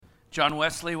John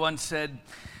Wesley once said,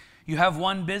 "You have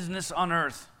one business on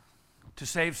earth, to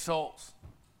save souls."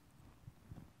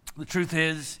 The truth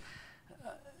is,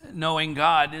 knowing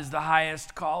God is the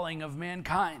highest calling of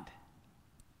mankind.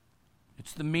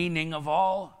 It's the meaning of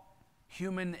all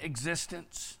human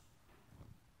existence,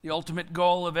 the ultimate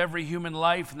goal of every human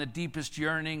life, and the deepest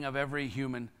yearning of every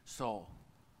human soul.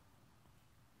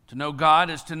 To know God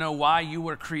is to know why you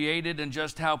were created and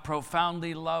just how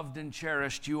profoundly loved and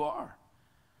cherished you are.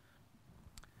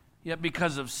 Yet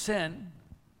because of sin,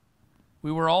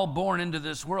 we were all born into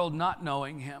this world not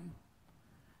knowing Him.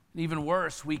 And even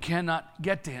worse, we cannot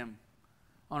get to Him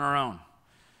on our own.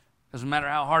 Doesn't matter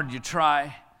how hard you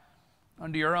try,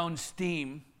 under your own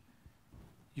steam,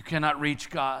 you cannot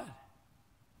reach God.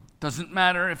 Doesn't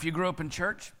matter if you grew up in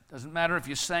church. Doesn't matter if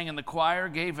you sang in the choir,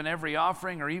 gave in every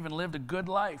offering, or even lived a good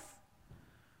life.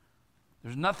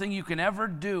 There's nothing you can ever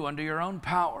do under your own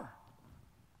power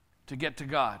to get to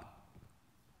God.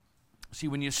 See,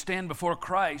 when you stand before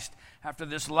Christ after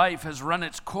this life has run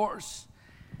its course,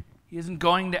 He isn't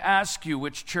going to ask you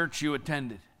which church you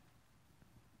attended.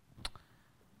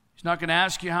 He's not going to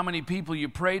ask you how many people you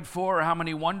prayed for or how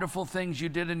many wonderful things you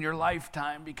did in your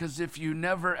lifetime, because if you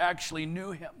never actually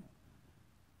knew Him,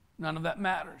 none of that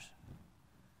matters.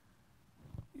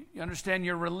 You understand,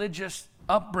 your religious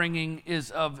upbringing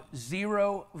is of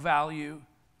zero value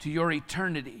to your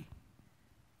eternity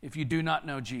if you do not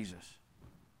know Jesus.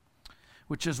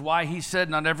 Which is why He said,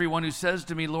 "Not everyone who says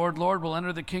to me, 'Lord, Lord,' will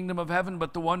enter the kingdom of heaven,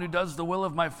 but the one who does the will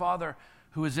of my Father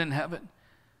who is in heaven.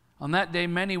 On that day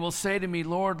many will say to me,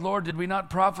 'Lord, Lord, did we not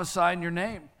prophesy in your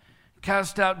name,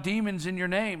 cast out demons in your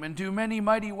name, and do many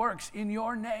mighty works in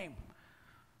your name?'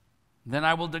 Then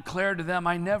I will declare to them,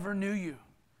 'I never knew you.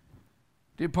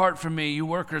 Depart from me, you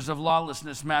workers of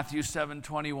lawlessness,'" Matthew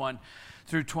 7:21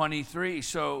 through 23.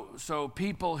 So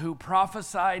people who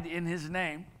prophesied in His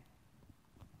name,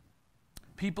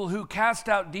 people who cast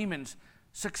out demons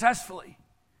successfully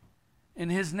in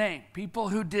His name, people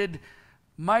who did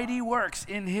mighty works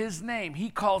in His name,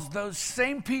 He calls those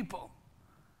same people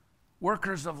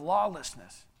workers of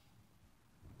lawlessness.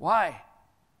 Why?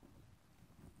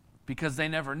 Because they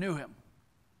never knew Him.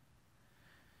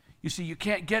 You see, you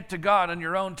can't get to God on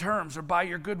your own terms or by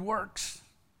your good works,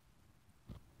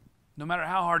 no matter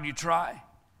how hard you try.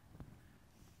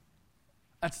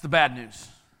 That's the bad news.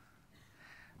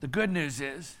 The good news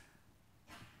is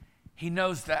He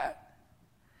knows that.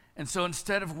 And so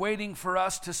instead of waiting for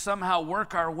us to somehow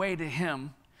work our way to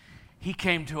Him, He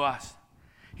came to us.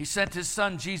 He sent His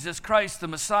Son, Jesus Christ, the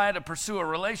Messiah, to pursue a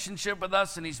relationship with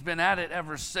us, and He's been at it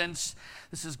ever since.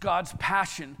 This is God's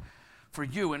passion for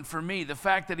you and for me. The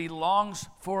fact that He longs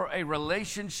for a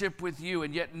relationship with you,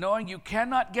 and yet knowing you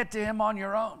cannot get to Him on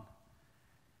your own,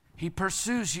 He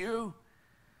pursues you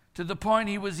to the point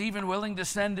He was even willing to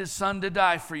send His Son to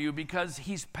die for you, because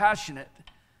He's passionate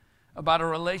about a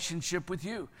relationship with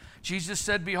you. Jesus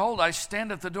said, "Behold, I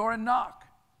stand at the door and knock.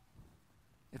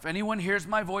 If anyone hears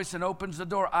my voice and opens the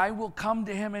door, I will come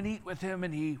to him and eat with him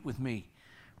and he with me."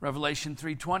 Revelation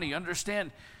 3:20.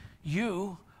 Understand,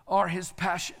 you are His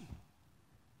passion.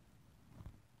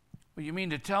 Well, you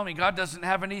mean to tell me God doesn't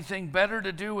have anything better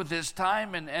to do with His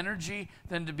time and energy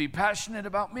than to be passionate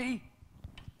about me?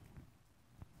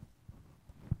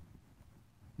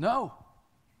 No.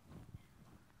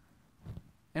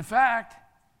 In fact,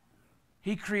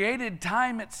 He created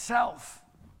time itself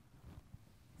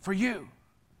for you.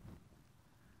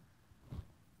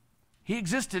 He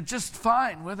existed just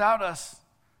fine without us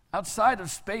outside of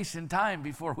space and time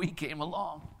before we came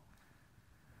along.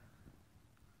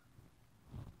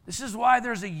 This is why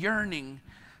there's a yearning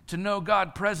to know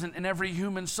God present in every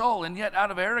human soul, and yet out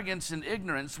of arrogance and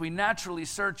ignorance, we naturally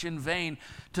search in vain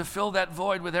to fill that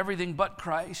void with everything but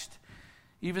Christ,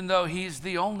 even though He's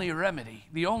the only remedy,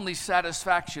 the only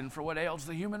satisfaction for what ails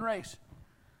the human race.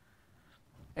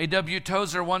 A.W.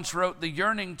 Tozer once wrote, "The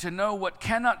yearning to know what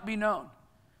cannot be known,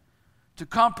 to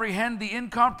comprehend the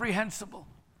incomprehensible,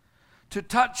 to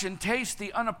touch and taste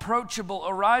the unapproachable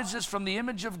arises from the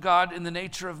image of God in the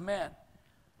nature of man.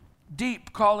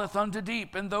 Deep calleth unto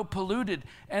deep, and though polluted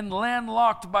and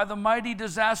landlocked by the mighty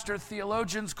disaster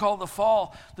theologians call the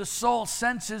fall, the soul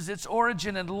senses its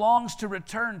origin and longs to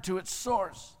return to its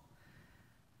source."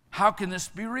 How can this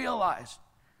be realized?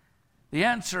 The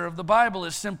answer of the Bible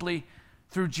is simply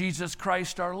through Jesus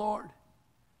Christ our Lord.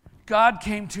 God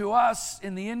came to us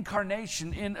in the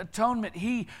incarnation, in atonement.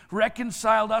 He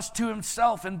reconciled us to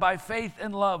Himself, and by faith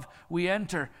and love we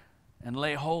enter and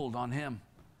lay hold on Him.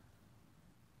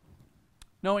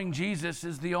 Knowing Jesus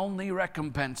is the only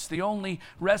recompense, the only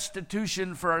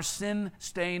restitution for our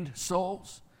sin-stained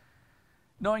souls.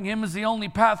 Knowing him is the only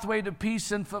pathway to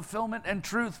peace and fulfillment and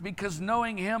truth, because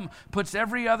knowing him puts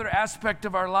every other aspect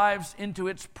of our lives into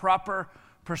its proper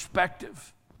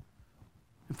perspective.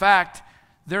 In fact,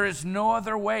 there is no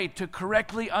other way to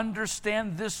correctly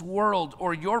understand this world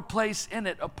or your place in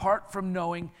it apart from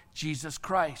knowing Jesus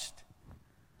Christ.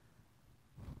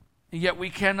 And yet we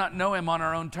cannot know him on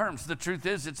our own terms. The truth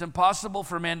is, it's impossible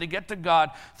for man to get to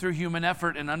God through human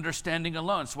effort and understanding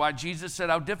alone. That's why Jesus said,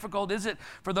 how difficult is it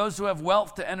for those who have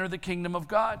wealth to enter the kingdom of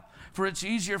God? For it's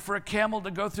easier for a camel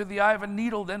to go through the eye of a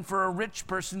needle than for a rich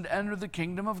person to enter the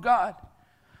kingdom of God.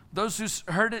 Those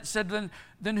who heard it said,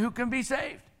 then who can be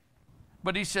saved?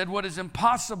 But he said, what is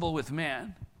impossible with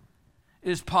man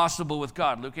is possible with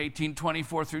God. Luke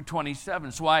 18:24-27.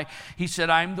 That's why he said,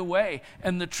 I'm the way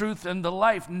and the truth and the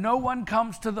life. No one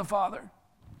comes to the Father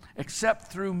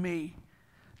except through me.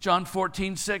 John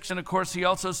 14:6. And of course, he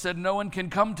also said, no one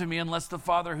can come to me unless the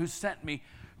Father who sent me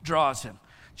draws him.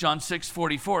 John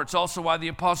 6:44. It's also why the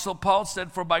Apostle Paul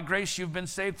said, for by grace you've been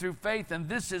saved through faith, and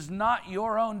this is not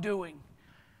your own doing.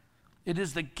 It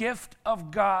is the gift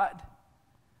of God,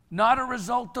 not a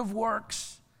result of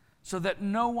works, so that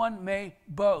no one may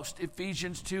boast.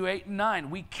 Ephesians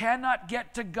 2:8-9. We cannot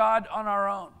get to God on our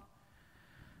own.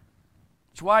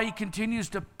 It's why he continues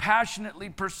to passionately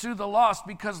pursue the lost,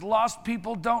 because lost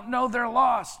people don't know they're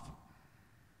lost.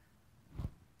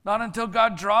 Not until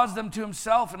God draws them to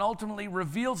himself and ultimately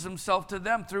reveals himself to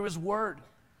them through his word.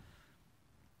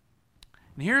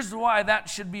 And here's why that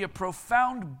should be a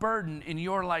profound burden in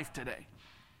your life today.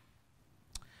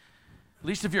 At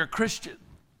least if you're a Christian.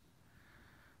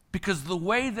 Because the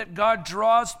way that God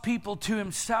draws people to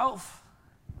himself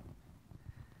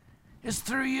is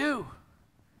through you.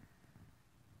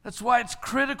 That's why it's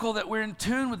critical that we're in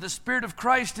tune with the Spirit of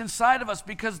Christ inside of us,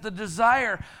 because the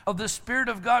desire of the Spirit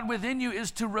of God within you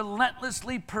is to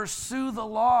relentlessly pursue the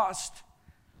lost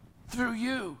through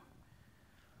you.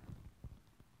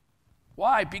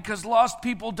 Why? Because lost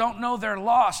people don't know they're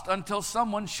lost until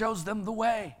someone shows them the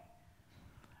way.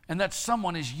 And that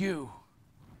someone is you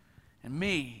and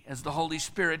me, as the Holy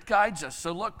Spirit guides us.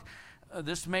 So look,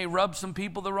 this may rub some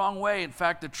people the wrong way. In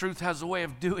fact, the truth has a way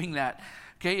of doing that.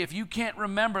 Okay, if you can't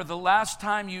remember the last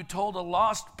time you told a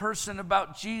lost person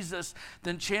about Jesus,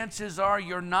 then chances are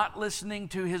you're not listening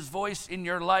to his voice in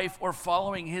your life or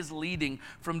following his leading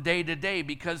from day to day,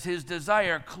 because his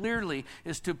desire clearly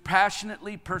is to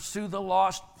passionately pursue the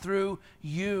lost through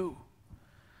you.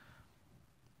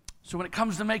 So when it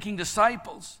comes to making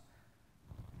disciples,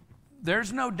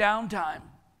 there's no downtime.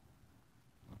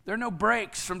 There are no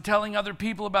breaks from telling other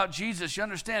people about Jesus. You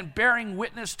understand, bearing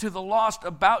witness to the lost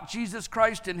about Jesus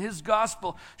Christ and his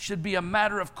gospel should be a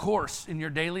matter of course in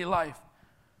your daily life.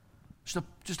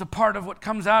 Just a part of what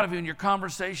comes out of you in your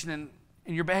conversation and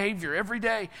in your behavior every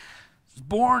day. It's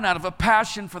born out of a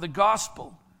passion for the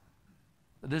gospel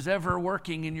that is ever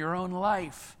working in your own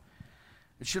life.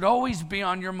 It should always be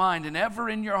on your mind and ever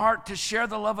in your heart to share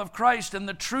the love of Christ and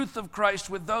the truth of Christ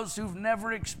with those who've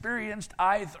never experienced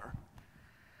either.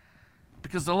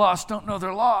 Because the lost don't know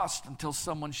they're lost until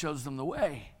someone shows them the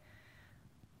way.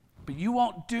 But you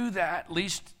won't do that, at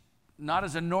least not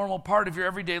as a normal part of your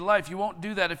everyday life. You won't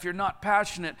do that if you're not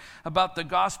passionate about the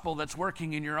gospel that's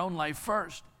working in your own life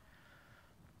first.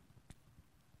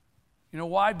 You know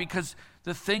why? Because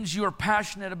the things you are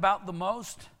passionate about the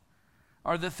most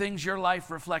are the things your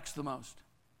life reflects the most.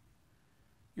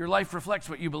 Your life reflects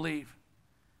what you believe.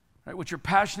 Right? What you're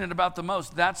passionate about the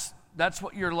most, that's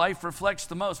what your life reflects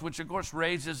the most, which of course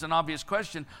raises an obvious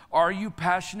question. Are you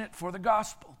passionate for the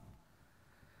gospel?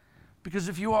 Because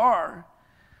if you are,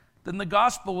 then the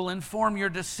gospel will inform your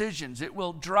decisions. It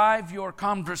will drive your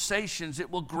conversations.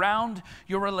 It will ground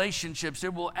your relationships.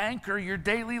 It will anchor your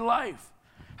daily life.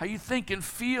 How you think and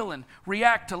feel and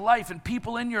react to life and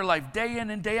people in your life day in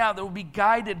and day out, that will be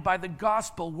guided by the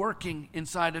gospel working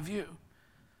inside of you.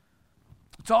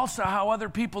 It's also how other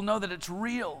people know that it's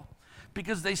real,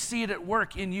 because they see it at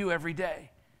work in you every day,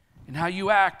 and how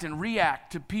you act and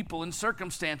react to people and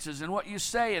circumstances, and what you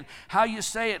say and how you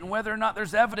say it, and whether or not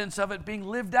there's evidence of it being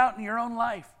lived out in your own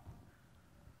life.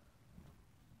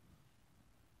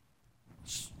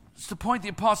 It's the point the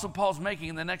Apostle Paul's making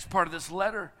in the next part of this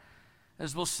letter,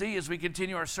 as we'll see as we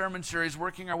continue our sermon series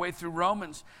working our way through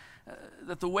Romans,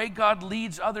 that the way God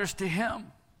leads others to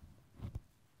him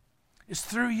is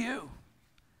through you.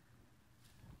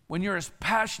 When you're as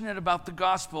passionate about the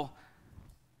gospel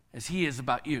as he is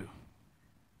about you.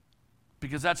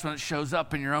 Because that's when it shows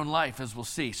up in your own life, as we'll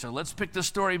see. So let's pick the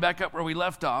story back up where we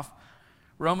left off.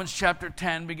 Romans chapter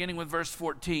 10, beginning with verse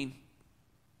 14.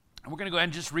 And we're going to go ahead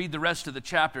and just read the rest of the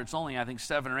chapter. It's only, I think,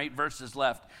 7 or 8 verses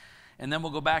left. and then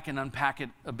we'll go back and unpack it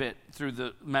a bit through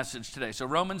the message today. So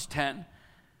Romans 10,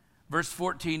 verse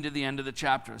 14 to the end of the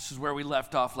chapter. This is where we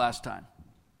left off last time.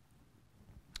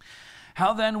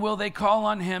 How then will they call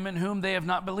on him in whom they have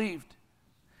not believed?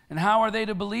 And how are they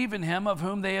to believe in him of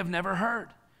whom they have never heard?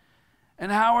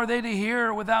 And how are they to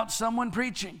hear without someone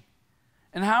preaching?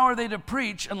 And how are they to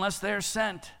preach unless they are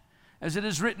sent? As it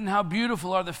is written, how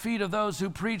beautiful are the feet of those who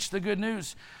preach the good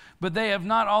news, but they have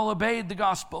not all obeyed the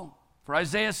gospel. For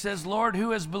Isaiah says, Lord,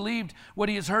 who has believed what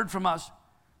he has heard from us?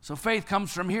 So faith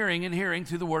comes from hearing, and hearing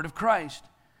through the word of Christ.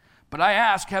 But I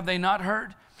ask, have they not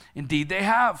heard? Indeed they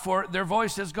have, for their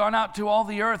voice has gone out to all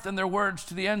the earth, and their words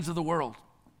to the ends of the world.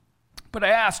 But I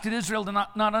ask, did Israel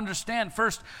not understand?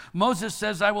 First, Moses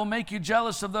says, I will make you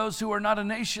jealous of those who are not a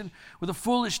nation. With a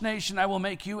foolish nation I will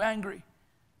make you angry.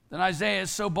 Then Isaiah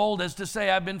is so bold as to say,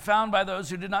 I've been found by those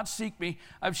who did not seek me.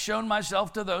 I've shown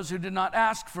myself to those who did not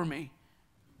ask for me.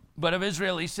 But of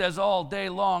Israel he says, all day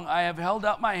long I have held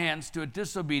out my hands to a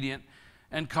disobedient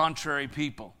and contrary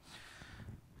people.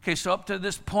 Okay, so up to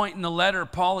this point in the letter,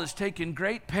 Paul has taken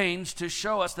great pains to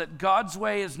show us that God's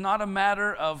way is not a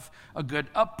matter of a good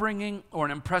upbringing or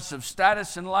an impressive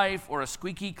status in life or a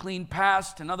squeaky clean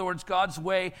past. In other words, God's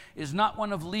way is not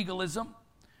one of legalism.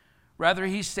 Rather,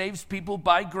 he saves people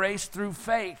by grace through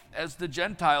faith, as the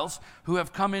Gentiles who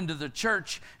have come into the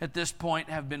church at this point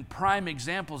have been prime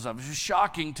examples of. It's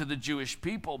shocking to the Jewish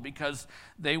people because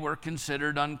they were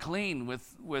considered unclean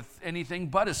with anything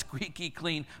but a squeaky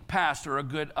clean past or a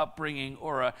good upbringing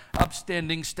or a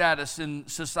upstanding status in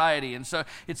society. And so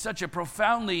it's such a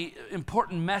profoundly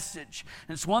important message.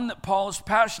 And it's one that Paul is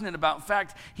passionate about. In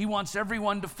fact, he wants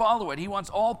everyone to follow it. He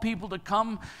wants all people to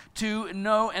come to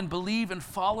know and believe and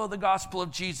follow the gospel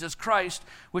of Jesus Christ,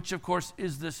 which of course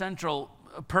is the central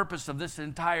purpose of this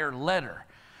entire letter.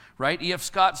 Right? E.F.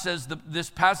 Scott says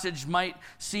this passage might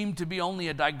seem to be only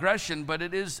a digression, but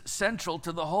it is central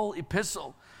to the whole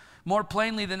epistle. More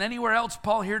plainly than anywhere else,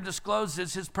 Paul here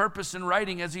discloses his purpose in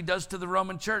writing as he does to the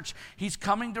Roman church. He's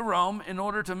coming to Rome in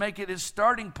order to make it his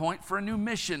starting point for a new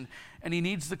mission, and he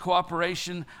needs the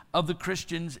cooperation of the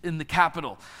Christians in the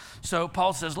capital. So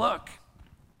Paul says, look,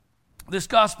 this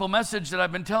gospel message that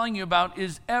I've been telling you about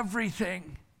is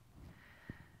everything,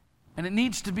 and it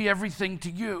needs to be everything to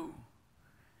you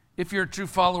if you're a true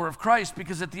follower of Christ,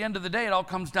 because at the end of the day, it all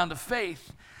comes down to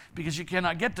faith, because you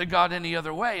cannot get to God any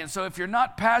other way. And so if you're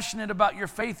not passionate about your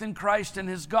faith in Christ and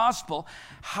his gospel,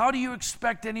 how do you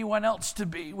expect anyone else to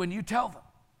be when you tell them?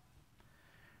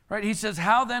 Right? He says,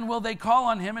 how then will they call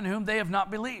on him in whom they have not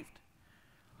believed?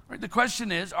 Right? The question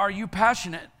is, are you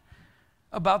passionate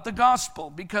about the gospel?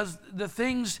 Because the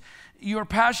things you're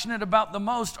passionate about the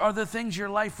most are the things your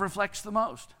life reflects the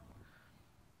most.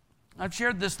 I've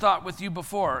shared this thought with you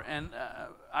before, and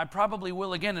I probably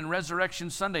will again in Resurrection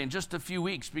Sunday in just a few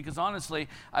weeks, because honestly,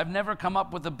 I've never come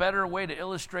up with a better way to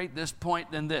illustrate this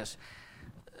point than this.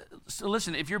 So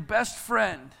listen, if your best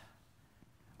friend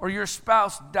or your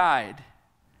spouse died,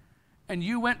 and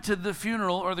you went to the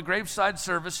funeral or the graveside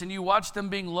service and you watched them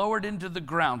being lowered into the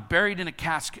ground, buried in a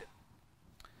casket,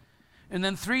 and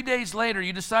then 3 days later,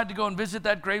 you decide to go and visit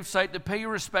that gravesite to pay your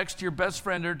respects to your best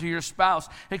friend or to your spouse,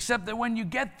 except that when you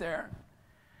get there,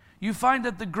 you find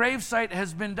that the gravesite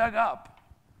has been dug up,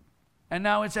 and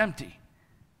now it's empty.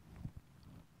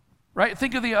 Right?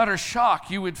 Think of the utter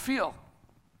shock you would feel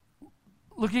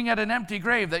looking at an empty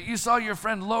grave that you saw your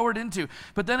friend lowered into.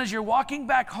 But then as you're walking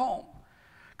back home,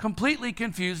 completely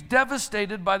confused,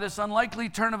 devastated by this unlikely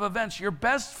turn of events, your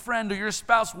best friend or your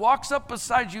spouse walks up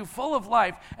beside you full of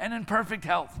life and in perfect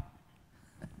health.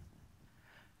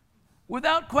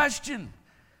 Without question,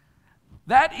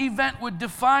 that event would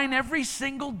define every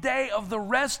single day of the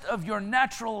rest of your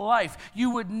natural life. You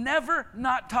would never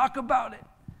not talk about it.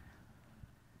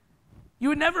 You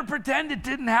would never pretend it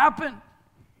didn't happen.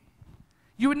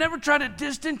 You would never try to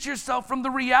distance yourself from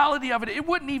the reality of it. It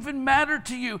wouldn't even matter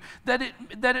to you that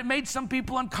it made some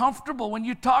people uncomfortable when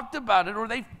you talked about it, or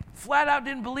they flat out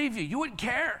didn't believe you. You wouldn't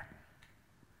care.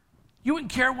 You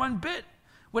wouldn't care one bit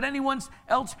what anyone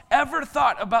else ever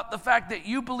thought about the fact that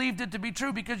you believed it to be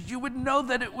true, because you would know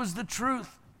that it was the truth,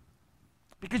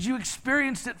 because you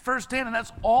experienced it firsthand, and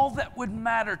that's all that would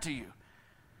matter to you.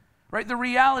 Right? The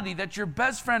reality that your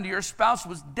best friend or your spouse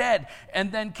was dead and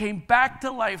then came back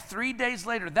to life 3 days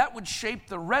later, that would shape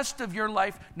the rest of your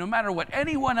life no matter what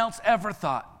anyone else ever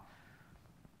thought.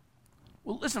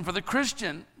 Well, listen, for the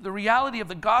Christian, the reality of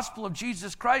the gospel of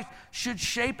Jesus Christ should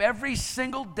shape every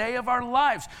single day of our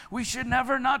lives. We should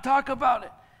never not talk about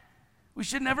it. We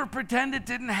should never pretend it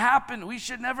didn't happen. We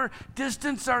should never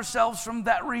distance ourselves from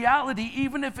that reality,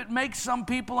 even if it makes some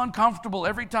people uncomfortable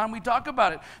every time we talk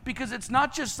about it. Because it's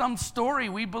not just some story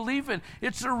we believe in.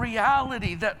 It's a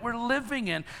reality that we're living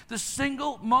in. The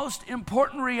single most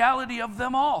important reality of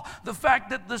them all. The fact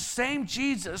that the same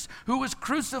Jesus who was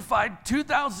crucified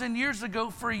 2,000 years ago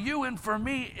for you and for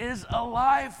me is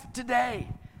alive today.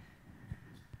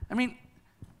 I mean,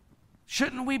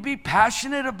 shouldn't we be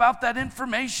passionate about that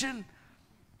information?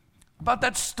 About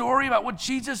that story, about what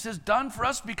Jesus has done for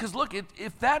us? Because look,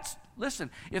 if that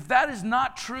is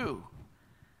not true,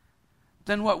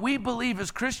 then what we believe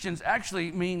as Christians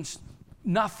actually means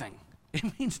nothing.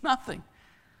 It means nothing.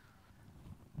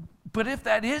 But if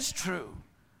that is true,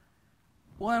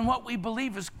 well, then what we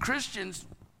believe as Christians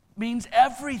means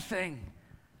everything.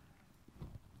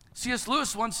 C.S.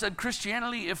 Lewis once said,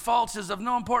 Christianity, if false, is of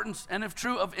no importance, and if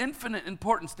true, of infinite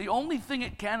importance. The only thing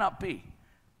it cannot be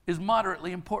is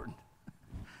moderately important.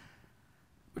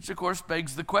 Which, of course,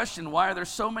 begs the question, why are there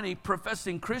so many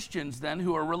professing Christians, then,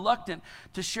 who are reluctant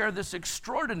to share this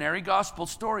extraordinary gospel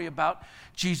story about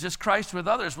Jesus Christ with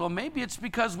others? Well, maybe it's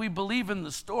because we believe in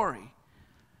the story,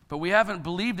 but we haven't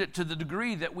believed it to the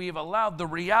degree that we have allowed the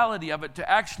reality of it to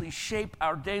actually shape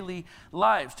our daily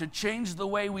lives, to change the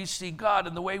way we see God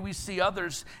and the way we see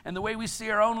others and the way we see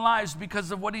our own lives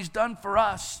because of what He's done for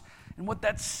us and what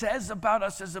that says about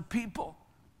us as a people.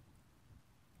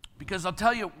 Because I'll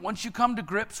tell you, once you come to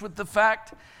grips with the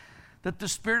fact that the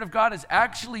Spirit of God is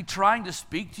actually trying to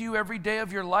speak to you every day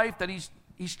of your life, that He's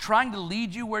trying to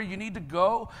lead you where you need to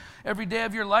go every day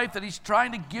of your life, that He's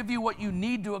trying to give you what you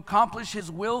need to accomplish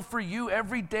His will for you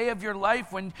every day of your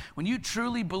life, when you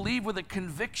truly believe with a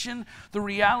conviction the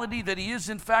reality that He is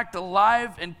in fact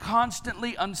alive and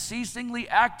constantly, unceasingly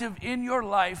active in your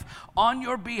life on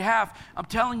your behalf, I'm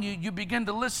telling you, you begin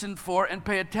to listen for and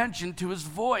pay attention to His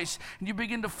voice, and you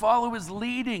begin to follow His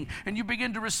leading, and you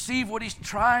begin to receive what He's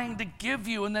trying to give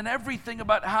you, and then everything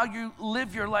about how you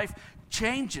live your life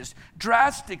changes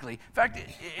drastically. In fact,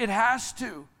 it has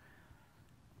to.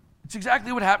 It's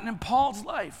exactly what happened in Paul's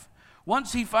life.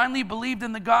 Once he finally believed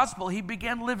in the gospel, he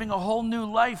began living a whole new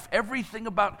life. Everything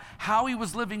about how he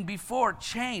was living before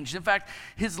changed. In fact,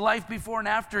 his life before and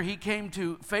after he came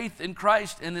to faith in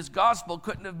Christ and His gospel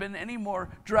couldn't have been any more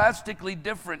drastically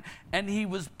different. And he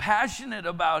was passionate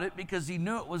about it because he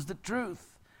knew it was the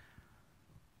truth.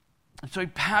 And so he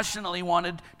passionately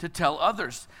wanted to tell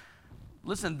others.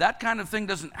 Listen, that kind of thing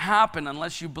doesn't happen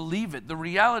unless you believe it. The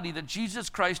reality that Jesus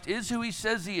Christ is who He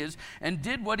says He is and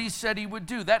did what He said He would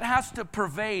do, that has to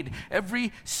pervade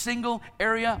every single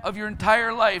area of your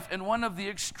entire life. And one of the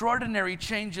extraordinary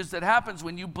changes that happens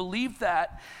when you believe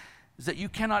that is that you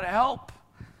cannot help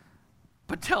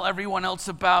but tell everyone else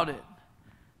about it.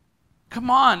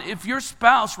 Come on, if your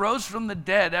spouse rose from the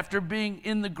dead after being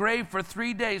in the grave for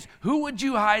 3 days, who would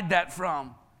you hide that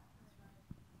from?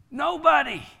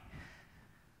 Nobody.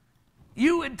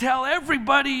 You would tell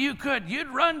everybody you could. You'd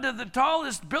run to the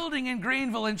tallest building in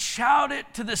Greenville and shout it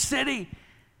to the city,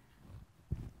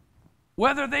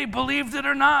 whether they believed it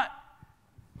or not.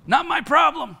 Not my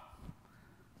problem.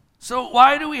 So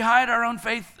why do we hide our own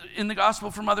faith in the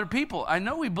gospel from other people? I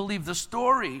know we believe the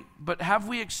story, but have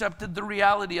we accepted the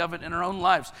reality of it in our own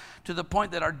lives to the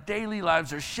point that our daily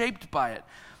lives are shaped by it?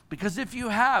 Because if you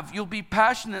have, you'll be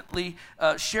passionately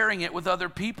sharing it with other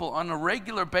people on a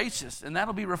regular basis, and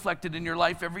that'll be reflected in your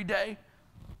life every day.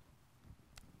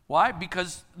 Why?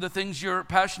 Because the things you're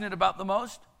passionate about the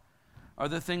most are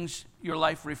the things your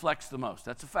life reflects the most.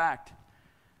 That's a fact.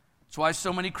 That's why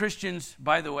so many Christians,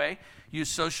 by the way, use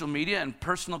social media and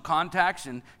personal contacts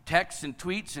and texts and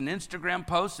tweets and Instagram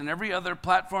posts and every other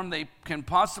platform they can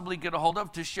possibly get a hold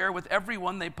of to share with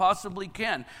everyone they possibly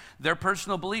can their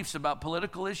personal beliefs about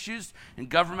political issues and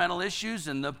governmental issues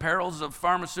and the perils of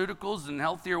pharmaceuticals and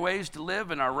healthier ways to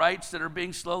live and our rights that are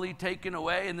being slowly taken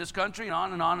away in this country, and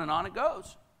on and on and on it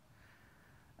goes.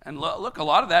 And look, a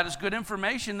lot of that is good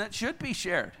information that should be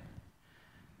shared.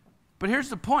 But here's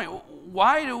the point.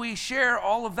 Why do we share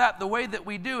all of that the way that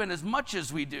we do and as much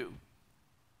as we do?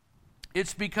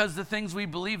 It's because the things we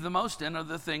believe the most in are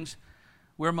the things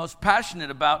we're most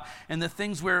passionate about, and the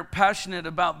things we're passionate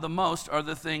about the most are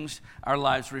the things our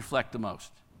lives reflect the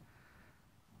most.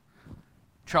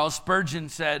 Charles Spurgeon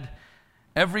said,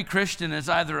 "Every Christian is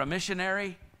either a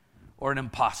missionary or an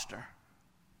imposter."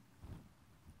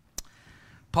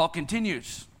 Paul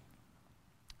continues,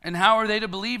 "And how are they to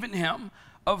believe in Him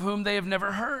of whom they have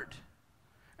never heard?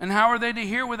 And how are they to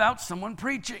hear without someone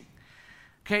preaching?"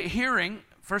 Okay, hearing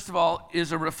first of all,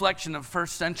 is a reflection of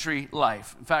first century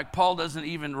life. In fact, Paul doesn't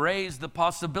even raise the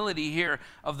possibility here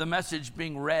of the message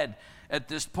being read at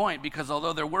this point, because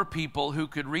although there were people who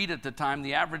could read at the time,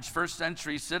 the average first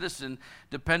century citizen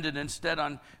depended instead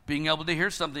on being able to hear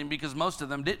something, because most of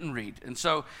them didn't read. And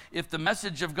so if the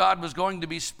message of God was going to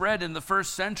be spread in the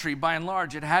first century, by and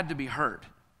large, it had to be heard.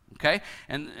 Okay?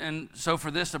 And so for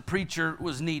this, a preacher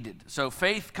was needed. So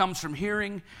faith comes from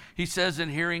hearing, he says, and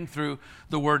hearing through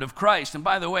the word of Christ. And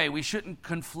by the way, we shouldn't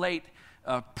conflate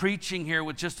preaching here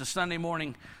with just a Sunday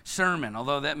morning sermon.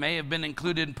 Although that may have been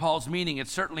included in Paul's meaning,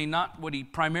 it's certainly not what he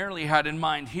primarily had in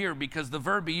mind here, because the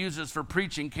verb he uses for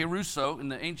preaching, kerusso, in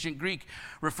the ancient Greek,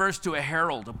 refers to a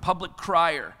herald, a public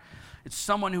crier. It's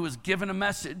someone who was given a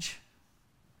message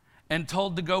and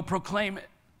told to go proclaim it.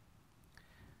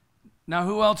 Now,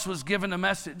 who else was given a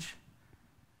message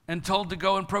and told to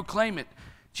go and proclaim it?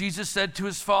 Jesus said to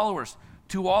his followers,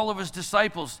 to all of his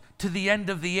disciples, to the end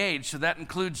of the age. So that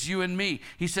includes you and me.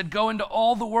 He said, go into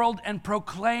all the world and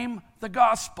proclaim the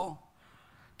gospel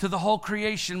to the whole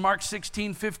creation. Mark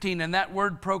 16:15. And that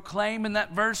word proclaim in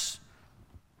that verse,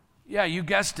 yeah, you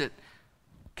guessed it,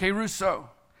 kerusso.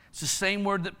 It's the same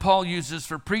word that Paul uses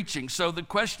for preaching. So the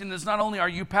question is not only are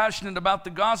you passionate about the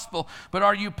gospel, but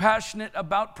are you passionate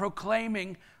about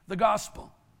proclaiming the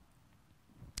gospel?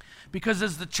 Because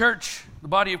as the church, the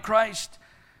body of Christ,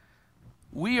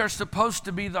 we are supposed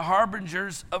to be the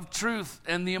harbingers of truth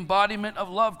and the embodiment of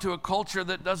love to a culture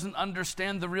that doesn't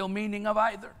understand the real meaning of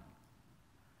either.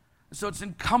 So it's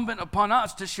incumbent upon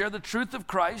us to share the truth of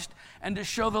Christ and to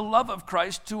show the love of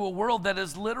Christ to a world that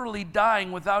is literally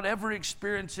dying without ever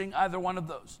experiencing either one of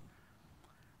those.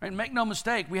 Right? Make no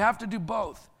mistake, we have to do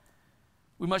both.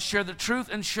 We must share the truth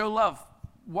and show love.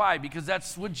 Why? Because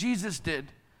that's what Jesus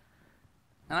did.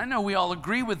 And I know we all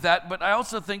agree with that, but I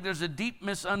also think there's a deep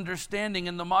misunderstanding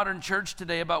in the modern church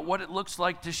today about what it looks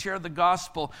like to share the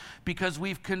gospel, because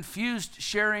we've confused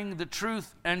sharing the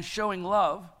truth and showing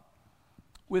love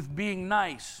with being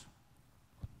nice.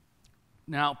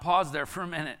 Now, pause there for a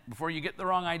minute before you get the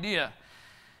wrong idea,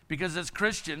 because as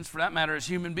Christians, for that matter, as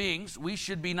human beings, we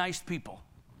should be nice people.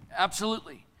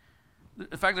 Absolutely.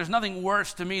 In fact, there's nothing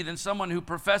worse to me than someone who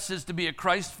professes to be a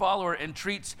Christ follower and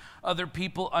treats other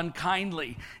people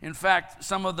unkindly. In fact,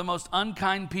 some of the most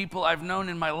unkind people I've known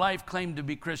in my life claim to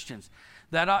be Christians.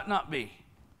 That ought not be.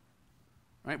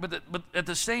 Right? But at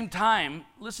the same time,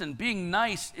 listen, being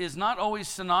nice is not always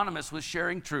synonymous with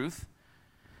sharing truth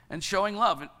and showing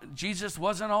love. Jesus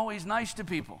wasn't always nice to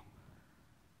people.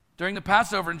 During the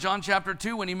Passover in John chapter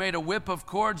 2, when he made a whip of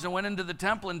cords and went into the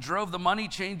temple and drove the money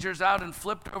changers out and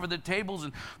flipped over the tables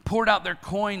and poured out their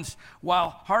coins while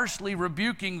harshly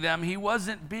rebuking them, he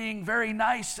wasn't being very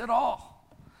nice at all.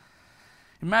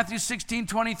 In Matthew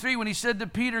 16:23, when he said to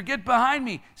Peter, "Get behind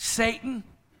me, Satan.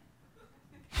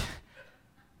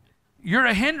 You're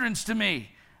a hindrance to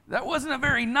me." That wasn't a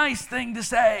very nice thing to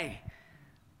say.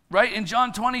 Right? In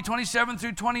John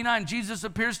 20:27-29, Jesus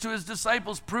appears to his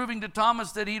disciples, proving to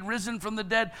Thomas that he'd risen from the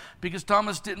dead, because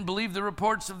Thomas didn't believe the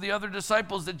reports of the other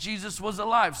disciples that Jesus was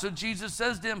alive. So Jesus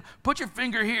says to him, "Put your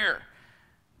finger here.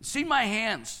 See my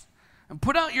hands. And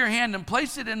put out your hand and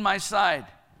place it in my side.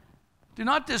 Do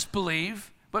not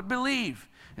disbelieve, but believe."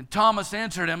 And Thomas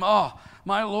answered him, "Oh,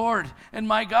 my Lord and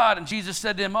my God." And Jesus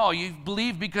said to him, "Oh, you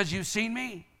believe because you've seen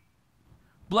me?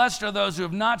 Blessed are those who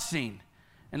have not seen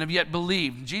and have yet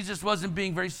believed." Jesus wasn't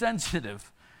being very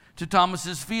sensitive to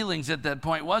Thomas's feelings at that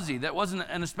point, was he? That wasn't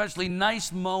an especially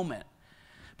nice moment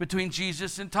between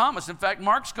Jesus and Thomas. In fact,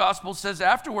 Mark's gospel says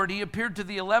afterward he appeared to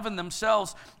the 11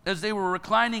 themselves as they were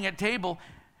reclining at table,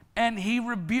 and he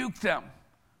rebuked them.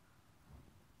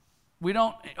 We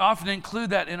don't often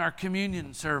include that in our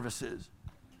communion services.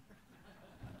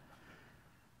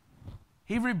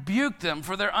 He rebuked them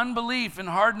for their unbelief and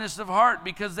hardness of heart,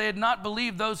 because they had not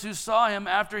believed those who saw him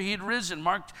after he had risen.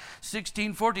 Mark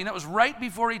 16:14. That was right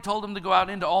before he told them to go out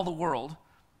into all the world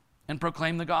and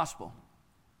proclaim the gospel.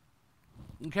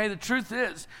 Okay, the truth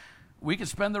is, we could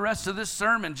spend the rest of this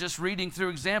sermon just reading through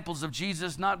examples of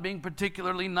Jesus not being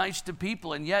particularly nice to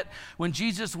people. And yet, when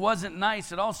Jesus wasn't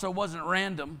nice, it also wasn't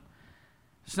random.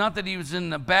 It's not that he was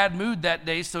in a bad mood that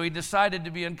day, so he decided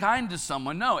to be unkind to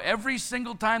someone. No, every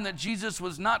single time that Jesus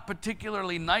was not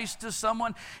particularly nice to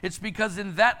someone, it's because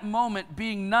in that moment,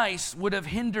 being nice would have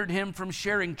hindered him from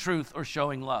sharing truth or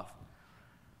showing love.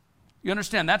 You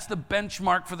understand? That's the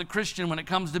benchmark for the Christian when it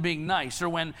comes to being nice, or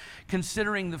when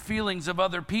considering the feelings of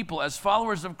other people. As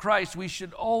followers of Christ, we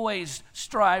should always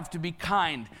strive to be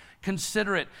kind,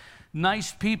 considerate,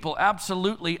 nice people,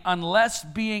 absolutely, unless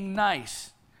being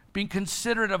nice, being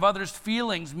considerate of others'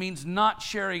 feelings, means not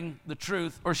sharing the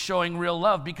truth or showing real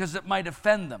love, because it might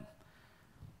offend them.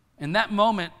 In that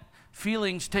moment,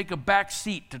 feelings take a back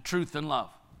seat to truth and love.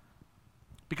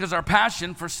 Because our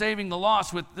passion for saving the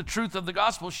lost with the truth of the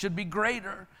gospel should be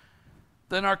greater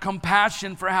than our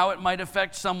compassion for how it might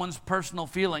affect someone's personal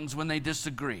feelings when they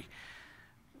disagree.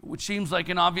 Which seems like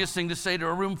an obvious thing to say to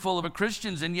a room full of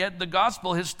Christians, and yet the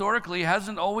gospel historically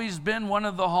hasn't always been one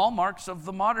of the hallmarks of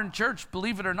the modern church,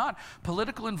 believe it or not.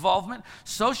 Political involvement,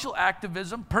 social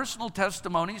activism, personal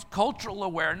testimonies, cultural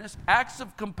awareness, acts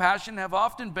of compassion have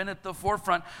often been at the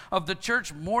forefront of the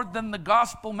church more than the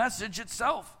gospel message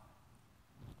itself.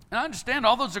 And I understand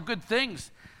all those are good things,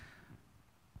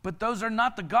 but those are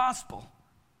not the gospel.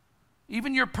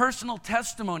 Even your personal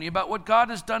testimony about what God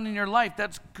has done in your life,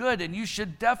 that's good, and you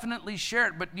should definitely share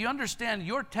it. But you understand,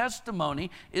 your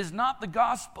testimony is not the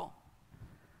gospel.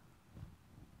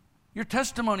 Your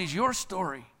testimony is your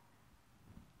story.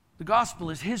 The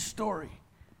gospel is his story.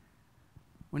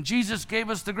 When Jesus gave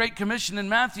us the Great Commission in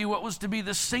Matthew, what was to be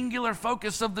the singular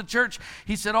focus of the church,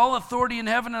 he said, all authority in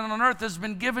heaven and on earth has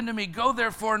been given to me. Go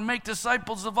therefore and make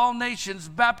disciples of all nations,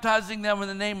 baptizing them in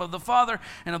the name of the Father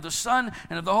and of the Son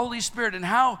and of the Holy Spirit. And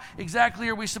how exactly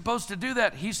are we supposed to do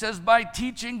that? He says, by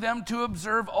teaching them to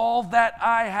observe all that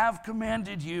I have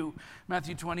commanded you.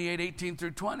 Matthew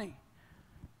 28:18-20.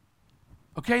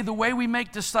 Okay, the way we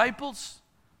make disciples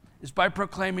is by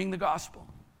proclaiming the gospel.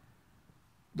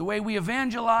 The way we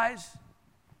evangelize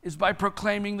is by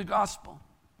proclaiming the gospel.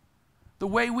 The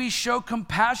way we show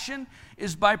compassion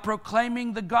is by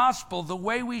proclaiming the gospel. The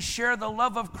way we share the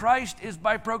love of Christ is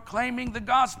by proclaiming the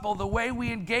gospel. The way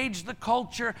we engage the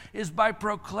culture is by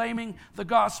proclaiming the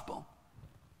gospel.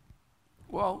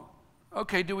 Well,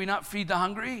 okay, do we not feed the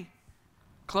hungry,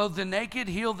 clothe the naked,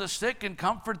 heal the sick, and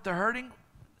comfort the hurting?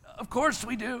 Of course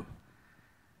we do.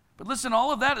 But listen,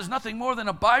 all of that is nothing more than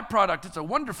a byproduct. It's a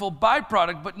wonderful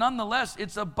byproduct, but nonetheless,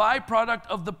 it's a byproduct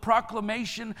of the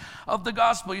proclamation of the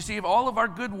gospel. You see, if all of our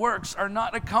good works are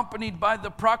not accompanied by the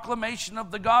proclamation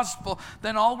of the gospel,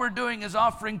 then all we're doing is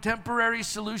offering temporary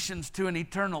solutions to an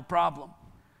eternal problem.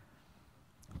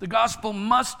 The gospel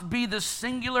must be the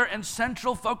singular and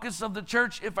central focus of the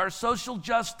church if our social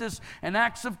justice and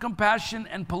acts of compassion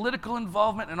and political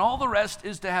involvement and all the rest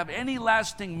is to have any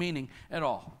lasting meaning at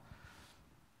all.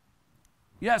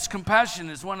 Yes, compassion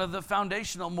is one of the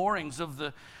foundational moorings of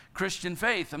the Christian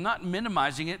faith. I'm not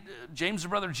minimizing it. James, the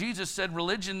brother of Jesus, said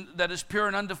religion that is pure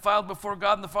and undefiled before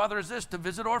God and the Father is this: to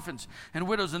visit orphans and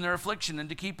widows in their affliction and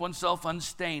to keep oneself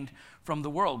unstained from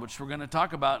the world, which we're going to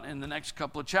talk about in the next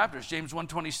couple of chapters. James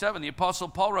 1:27, the Apostle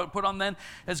Paul wrote, put on then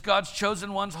as God's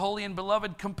chosen ones, holy and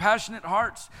beloved, compassionate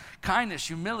hearts, kindness,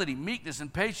 humility, meekness,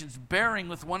 and patience, bearing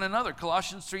with one another.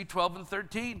 Colossians 3:12 and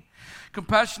 13.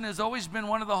 Compassion has always been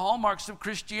one of the hallmarks of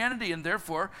Christianity, and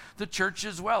therefore the church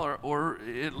as well, or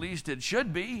at least it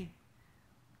should be.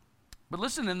 But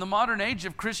listen, in the modern age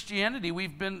of Christianity,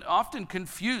 we've been often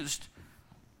confused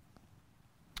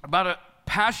about a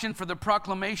passion for the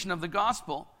proclamation of the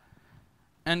gospel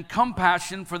and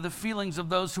compassion for the feelings of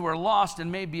those who are lost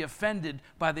and may be offended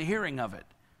by the hearing of it,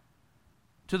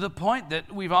 to the point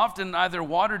that we've often either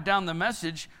watered down the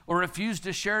message or refused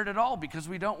to share it at all because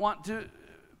we don't want to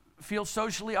feel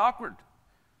socially awkward.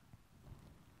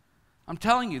 I'm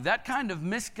telling you, that kind of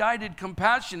misguided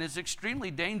compassion is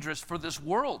extremely dangerous for this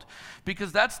world,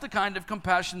 because that's the kind of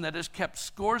compassion that has kept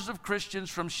scores of Christians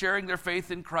from sharing their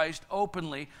faith in Christ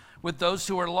openly with those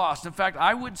who are lost. In fact,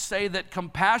 I would say that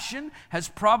compassion has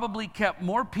probably kept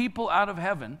more people out of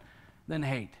heaven than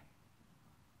hate.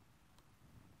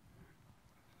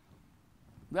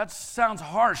 That sounds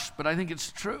harsh, but I think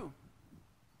it's true.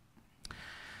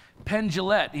 Penn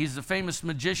Jillette, he's a famous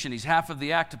magician. He's half of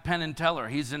the act of Penn and Teller.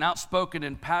 He's an outspoken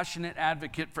and passionate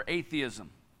advocate for atheism.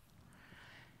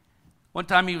 One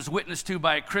time he was witnessed to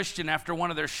by a Christian after one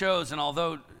of their shows, and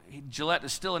although Jillette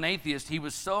is still an atheist, he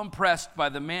was so impressed by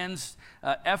the man's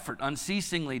effort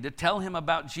unceasingly to tell him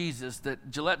about Jesus that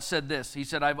Jillette said this. He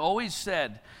said, I've always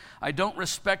said I don't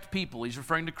respect people, he's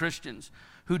referring to Christians,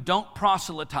 who don't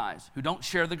proselytize, who don't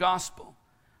share the gospel.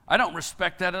 I don't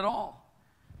respect that at all.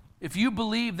 If you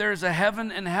believe there's a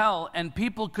heaven and hell and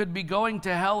people could be going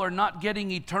to hell or not getting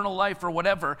eternal life or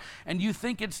whatever, and you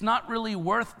think it's not really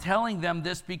worth telling them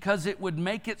this because it would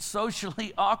make it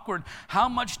socially awkward, how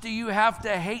much do you have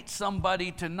to hate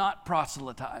somebody to not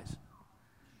proselytize?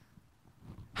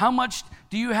 How much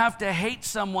do you have to hate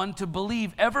someone to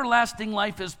believe everlasting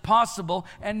life is possible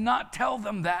and not tell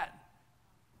them that?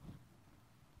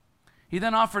 He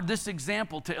then offered this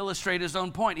example to illustrate his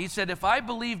own point. He said, if I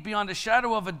believe beyond a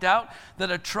shadow of a doubt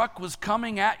that a truck was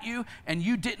coming at you and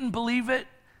you didn't believe it,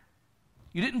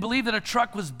 you didn't believe that a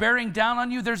truck was bearing down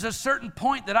on you, there's a certain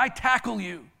point that I tackle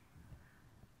you.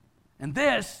 And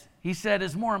this he said,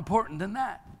 is more important than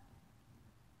that.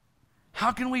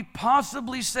 How can we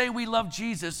possibly say we love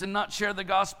Jesus and not share the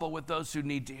gospel with those who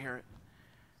need to hear it?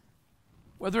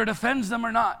 Whether it offends them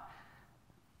or not.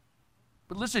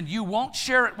 But listen, you won't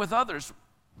share it with others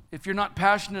if you're not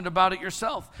passionate about it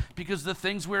yourself, because the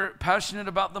things we're passionate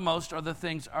about the most are the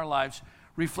things our lives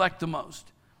reflect the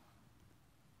most.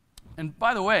 And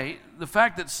by the way, the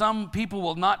fact that some people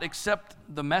will not accept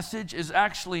the message is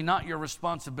actually not your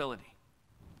responsibility.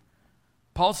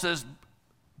 Paul says,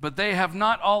 but they have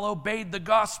not all obeyed the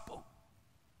gospel.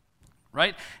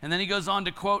 Right? And then he goes on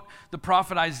to quote the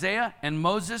prophet Isaiah and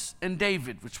Moses and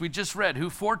David, which we just read, who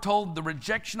foretold the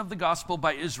rejection of the gospel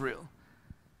by Israel.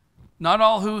 Not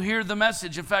all who hear the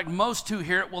message, in fact, most who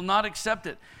hear it will not accept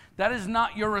it. That is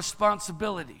not your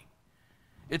responsibility.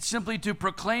 It's simply to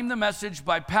proclaim the message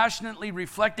by passionately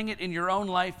reflecting it in your own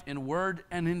life in word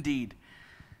and in deed.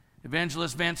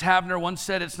 Evangelist Vance Havner once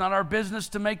said, it's not our business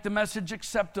to make the message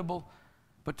acceptable,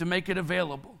 but to make it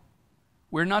available.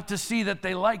 We're not to see that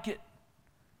they like it,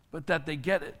 but that they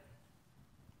get it.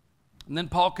 And then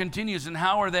Paul continues, and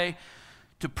how are they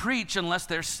to preach unless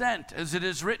they're sent? As it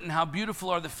is written, how beautiful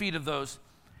are the feet of those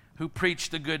who preach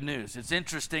the good news. It's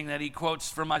interesting that he quotes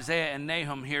from Isaiah and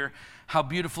Nahum here, how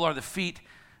beautiful are the feet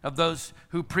of those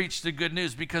who preach the good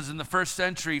news, because in the first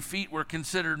century, feet were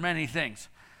considered many things,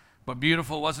 but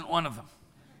beautiful wasn't one of them.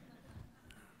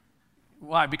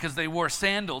 Why? Because they wore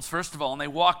sandals, first of all, and they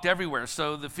walked everywhere,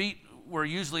 so the feet were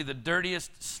usually the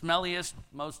dirtiest, smelliest,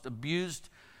 most abused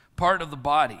part of the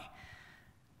body.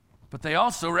 But they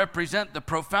also represent the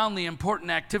profoundly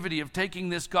important activity of taking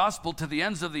this gospel to the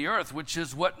ends of the earth, which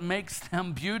is what makes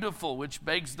them beautiful, which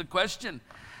begs the question.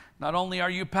 Not only are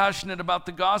you passionate about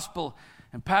the gospel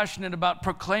and passionate about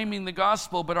proclaiming the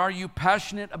gospel, but are you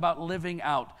passionate about living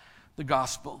out the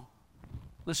gospel?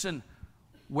 Listen,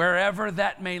 wherever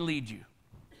that may lead you,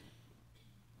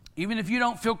 even if you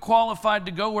don't feel qualified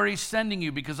to go where he's sending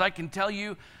you, because I can tell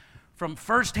you from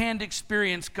firsthand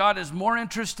experience, God is more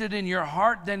interested in your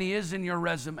heart than he is in your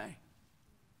resume.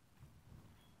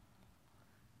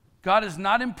 God is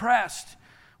not impressed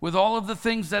with all of the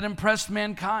things that impress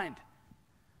mankind.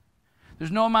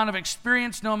 There's no amount of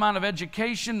experience, no amount of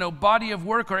education, no body of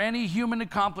work, or any human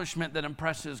accomplishment that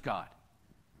impresses God.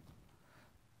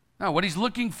 Now, what he's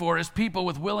looking for is people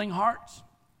with willing hearts.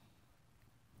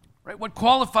 Right? What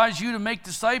qualifies you to make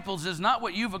disciples is not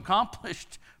what you've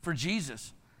accomplished for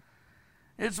Jesus.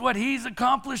 It's what he's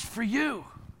accomplished for you.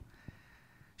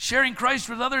 Sharing Christ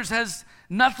with others has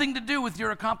nothing to do with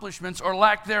your accomplishments or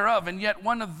lack thereof. And yet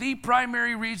one of the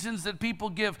primary reasons that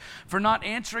people give for not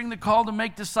answering the call to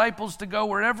make disciples, to go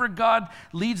wherever God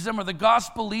leads them or the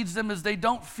gospel leads them, is they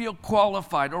don't feel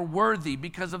qualified or worthy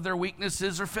because of their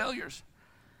weaknesses or failures.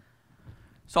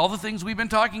 It's all the things we've been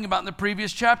talking about in the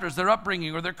previous chapters, their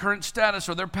upbringing or their current status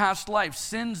or their past life,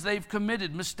 sins they've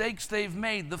committed, mistakes they've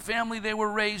made, the family they were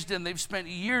raised in. They've spent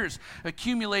years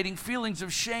accumulating feelings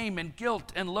of shame and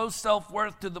guilt and low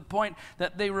self-worth to the point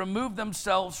that they remove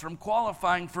themselves from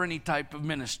qualifying for any type of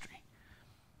ministry.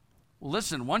 Well,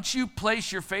 listen, once you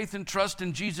place your faith and trust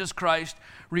in Jesus Christ,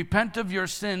 repent of your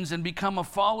sins and become a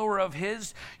follower of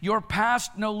his, your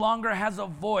past no longer has a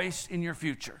voice in your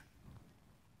future.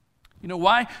 You know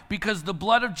why? Because the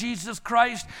blood of Jesus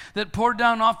Christ that poured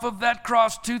down off of that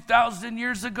cross 2,000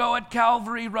 years ago at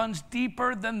Calvary runs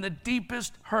deeper than the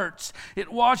deepest hurts.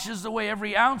 It washes away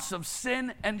every ounce of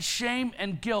sin and shame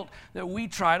and guilt that we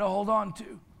try to hold on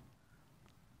to.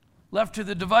 Left to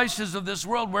the devices of this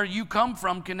world, where you come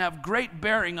from can have great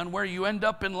bearing on where you end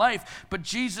up in life. But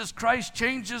Jesus Christ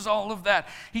changes all of that.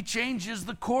 He changes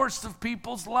the course of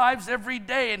people's lives every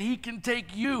day, and he can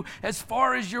take you as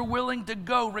far as you're willing to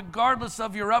go, regardless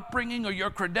of your upbringing or your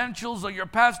credentials or your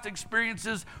past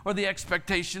experiences or the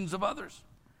expectations of others.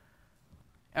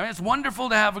 I mean, it's wonderful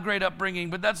to have a great upbringing,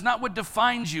 but that's not what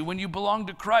defines you. When you belong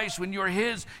to Christ, when you're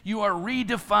his, you are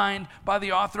redefined by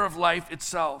the author of life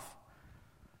itself.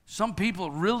 Some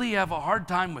people really have a hard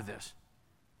time with this.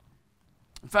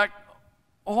 In fact,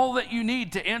 all that you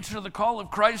need to answer the call of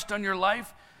Christ on your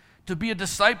life, to be a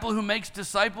disciple who makes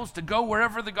disciples, to go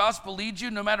wherever the gospel leads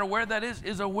you, no matter where that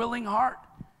is a willing heart.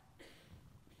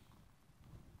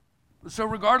 So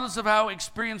regardless of how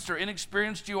experienced or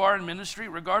inexperienced you are in ministry,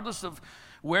 regardless of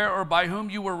where or by whom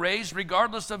you were raised,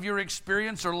 regardless of your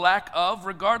experience or lack of,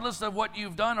 regardless of what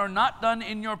you've done or not done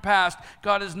in your past,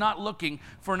 God is not looking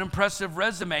for an impressive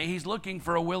resume. He's looking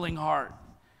for a willing heart.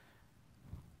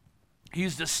 He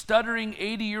used a stuttering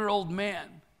 80-year-old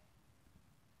man,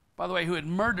 by the way, who had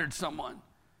murdered someone,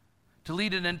 to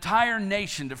lead an entire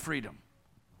nation to freedom.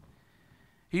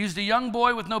 He used a young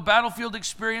boy with no battlefield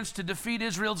experience to defeat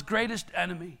Israel's greatest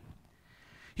enemy.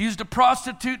 He He used a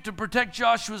prostitute to protect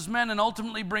Joshua's men and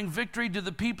ultimately bring victory to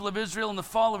the people of Israel in the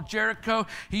fall of Jericho.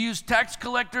 He used tax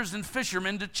collectors and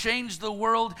fishermen to change the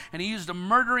world, and he used a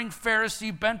murdering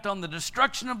Pharisee bent on the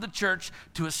destruction of the church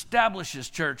to establish his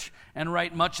church and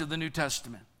write much of the New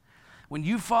Testament. When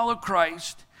you follow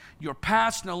Christ, your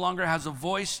past no longer has a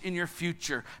voice in your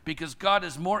future because God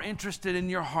is more interested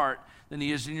in your heart than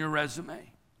he is in your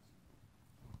resume.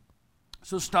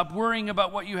 So stop worrying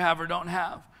about what you have or don't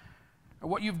have, or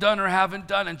what you've done or haven't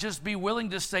done, and just be willing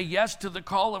to say yes to the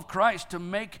call of Christ to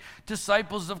make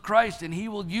disciples of Christ, and he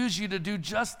will use you to do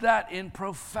just that in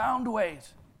profound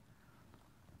ways.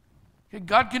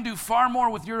 God can do far more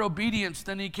with your obedience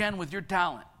than he can with your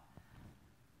talent.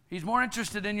 He's more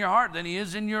interested in your heart than he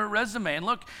is in your resume. And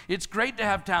look, it's great to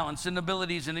have talents and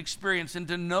abilities and experience and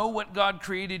to know what God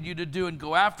created you to do and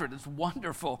go after it. It's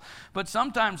wonderful. But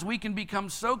sometimes we can become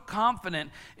so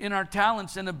confident in our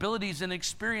talents and abilities and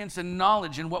experience and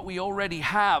knowledge and what we already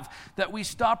have that we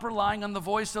stop relying on the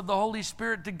voice of the Holy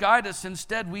Spirit to guide us.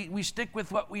 Instead, we stick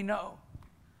with what we know.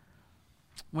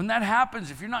 When that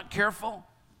happens, if you're not careful,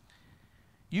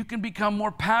 you can become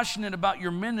more passionate about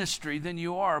your ministry than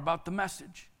you are about the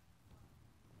message.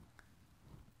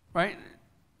 Right?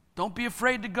 Don't be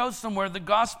afraid to go somewhere. The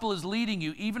gospel is leading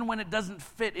you, even when it doesn't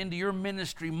fit into your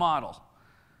ministry model.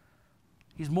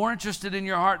 He's more interested in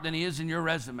your heart than he is in your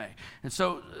resume. And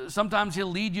so sometimes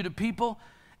he'll lead you to people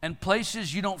and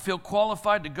places you don't feel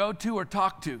qualified to go to or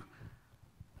talk to.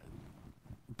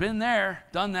 Been there,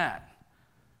 done that.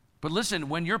 But listen,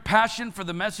 when your passion for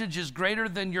the message is greater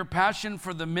than your passion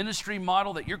for the ministry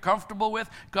model that you're comfortable with,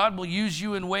 God will use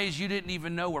you in ways you didn't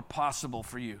even know were possible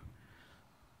for you.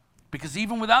 Because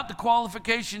even without the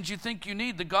qualifications you think you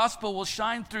need, the gospel will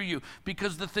shine through you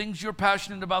because the things you're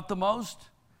passionate about the most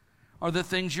are the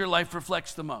things your life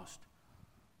reflects the most.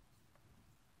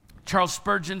 Charles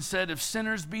Spurgeon said, "If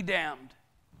sinners be damned,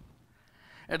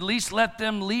 at least let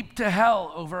them leap to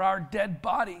hell over our dead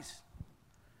bodies.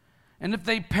 And if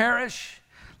they perish,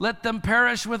 let them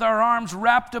perish with our arms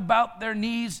wrapped about their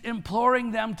knees,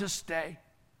 imploring them to stay.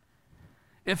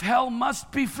 If hell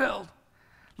must be filled,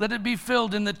 let it be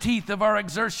filled in the teeth of our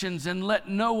exertions, and let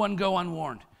no one go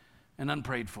unwarned and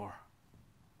unprayed for."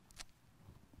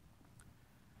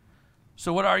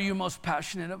 So what are you most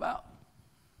passionate about?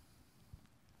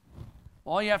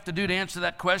 All you have to do to answer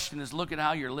that question is look at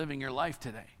how you're living your life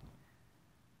today.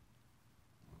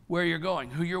 Where you're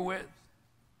going, who you're with,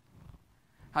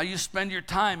 how you spend your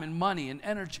time and money and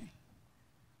energy,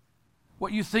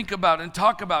 what you think about and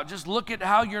talk about. Just look at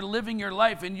how you're living your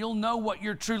life and you'll know what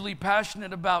you're truly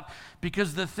passionate about,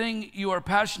 because the thing you are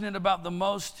passionate about the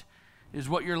most is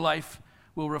what your life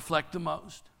will reflect the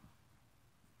most.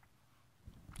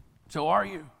 So are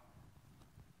you?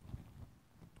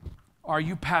 Are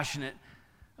you passionate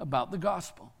about the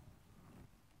gospel?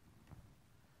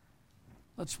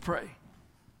 Let's pray.